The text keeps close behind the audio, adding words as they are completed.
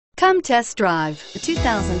Come test drive the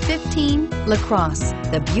 2015 LaCrosse.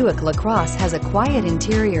 The Buick LaCrosse has a quiet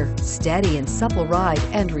interior, steady and supple ride,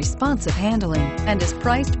 and responsive handling, and is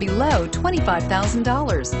priced below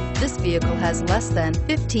 $25,000. This vehicle has less than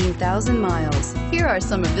 15,000 miles. Here are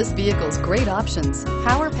some of this vehicle's great options: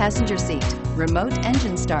 power passenger seat, remote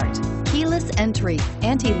engine start, keyless entry,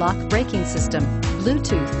 anti-lock braking system,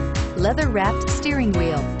 Bluetooth, leather-wrapped steering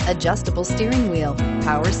wheel, adjustable steering wheel,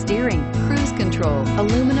 power steering, cruise control,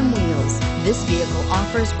 aluminum wheels. This vehicle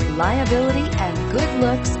offers reliability and good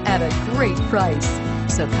looks at a great price.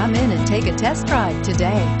 So come in and take a test drive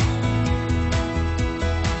today.